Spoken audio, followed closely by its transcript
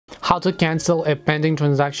How to cancel a pending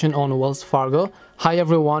transaction on Wells Fargo. Hi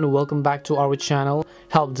everyone, welcome back to our channel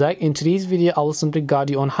Help Deck. In today's video I will simply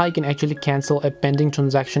guide you on how you can actually cancel a pending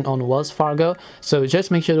transaction on Wells Fargo, so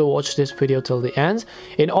just make sure to watch this video till the end.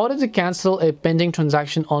 In order to cancel a pending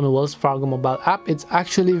transaction on Wells Fargo mobile app, it's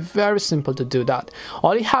actually very simple to do that.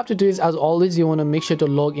 All you have to do is, as always, you want to make sure to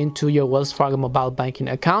log into your Wells Fargo mobile banking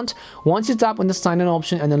account. Once you tap on the sign in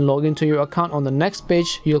option and then log into your account, on the next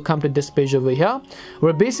page you'll come to this page over here,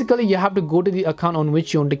 where basically you have to go to the account on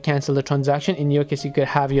which you want to cancel the transaction. In your case, you could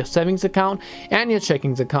have your savings account and your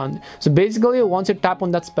checkings account. So basically, once you tap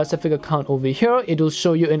on that specific account over here, it will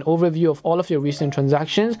show you an overview of all of your recent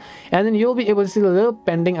transactions, and then you'll be able to see the little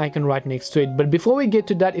pending icon right next to it. But before we get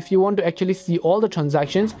to that, if you want to actually see all the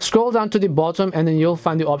transactions, scroll down to the bottom and then you'll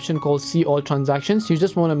find the option called see all transactions. You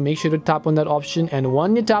just want to make sure to tap on that option, and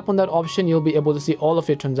when you tap on that option, you'll be able to see all of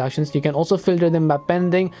your transactions. You can also filter them by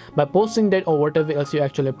pending, by posting date, or whatever else you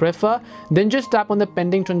actually prefer. Then just tap on the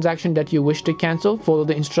pending transaction that you wish to cancel, follow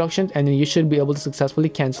the instructions, and then you should be able to successfully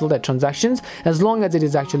cancel that transactions as long as it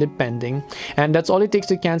is actually pending. And that's all it takes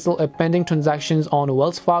to cancel a pending transactions on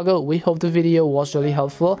Wells Fargo. We hope the video was really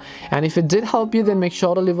helpful, and if it did help you, then make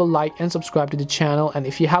sure to leave a like and subscribe to the channel. And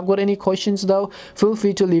if you have got any questions though, feel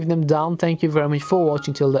free to leave them down. Thank you very much for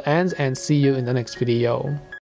watching till the end, and see you in the next video.